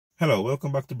Hello,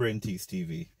 welcome back to Brain Tease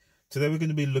TV. Today we're going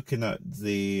to be looking at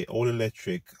the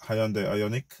all-electric Hyundai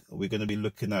Ioniq. We're going to be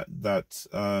looking at that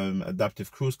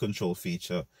adaptive cruise control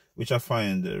feature, which I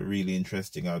find really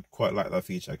interesting. I quite like that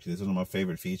feature, actually. It's one of my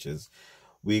favorite features.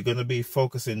 We're going to be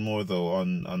focusing more, though,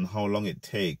 on how long it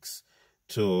takes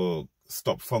to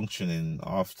stop functioning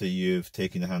after you've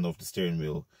taken your hand off the steering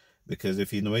wheel. Because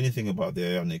if you know anything about the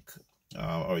Ioniq,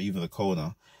 or even the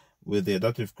Kona, with the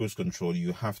adaptive cruise control,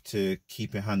 you have to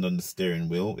keep your hand on the steering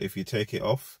wheel. If you take it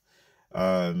off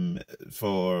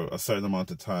for a certain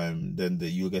amount of time, then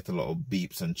you'll get a lot of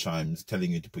beeps and chimes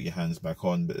telling you to put your hands back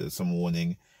on, some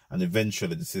warning, and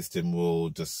eventually the system will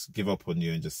just give up on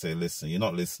you and just say, listen, you're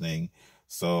not listening,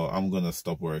 so I'm going to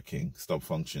stop working, stop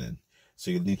functioning. So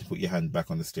you'll need to put your hand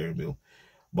back on the steering wheel.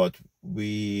 But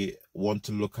we want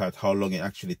to look at how long it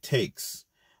actually takes.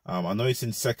 I know it's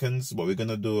in seconds, but we're going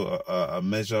to do a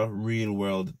measure real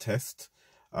world test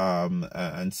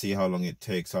and see how long it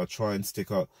takes. I'll try and stick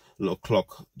a little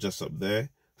clock just up there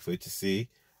for you to see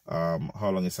how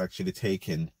long it's actually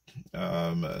taking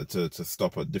to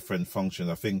stop at different functions.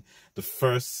 I think the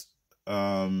first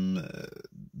time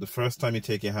you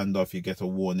take your hand off, you get a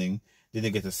warning. Then you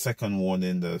get a second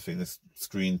warning. I think the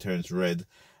screen turns red,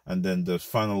 and then the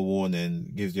final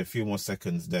warning gives you a few more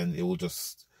seconds. Then it will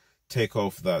just take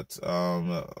off that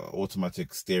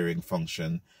automatic steering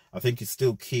function. I think it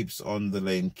still keeps on the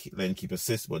lane keep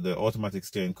assist, but the automatic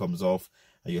steering comes off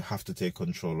and you have to take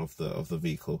control of the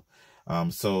vehicle.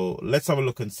 So let's have a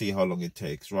look and see how long it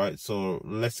takes, right? So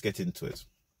let's get into it.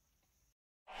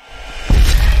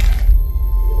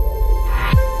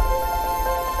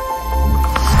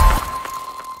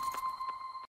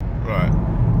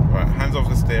 Right, hands off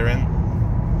the steering,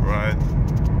 right?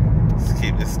 Let's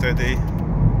keep this steady.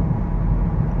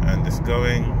 And it's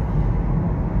going.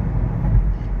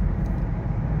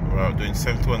 We're doing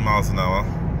 71 miles an hour.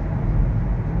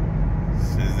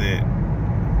 This is it.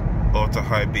 Auto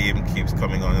high beam keeps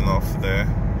coming on and off there.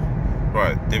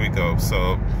 Right, there we go.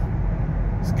 So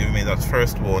it's giving me that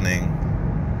first warning,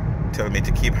 telling me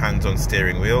to keep hands on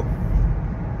steering wheel.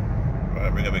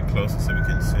 Right, bring it a bit closer so we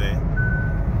can see.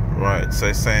 Right, so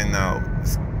it's saying now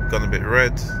it's gone a bit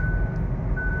red. So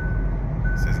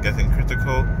it's getting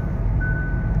critical.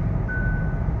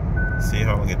 See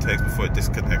how long it takes before it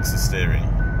disconnects the steering.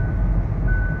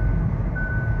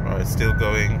 Right, still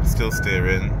going, still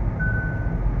steering,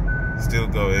 still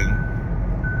going,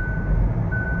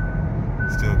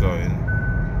 still going,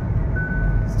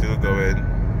 still going.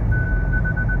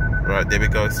 Right, there we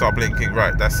go, stop blinking.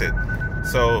 Right, that's it.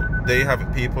 So there you have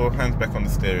it, people. Hands back on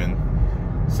the steering.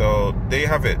 So there you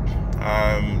have it.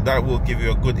 That will give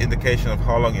you a good indication of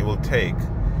how long it will take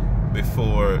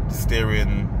before the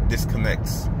steering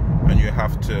disconnects and you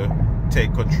have to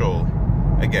take control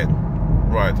again.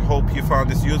 Right, hope you found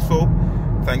this useful.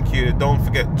 Thank you. Don't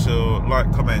forget to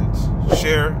like, comment,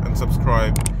 share and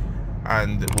subscribe,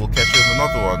 and we'll catch you in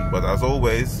another one. But as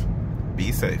always,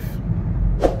 be safe.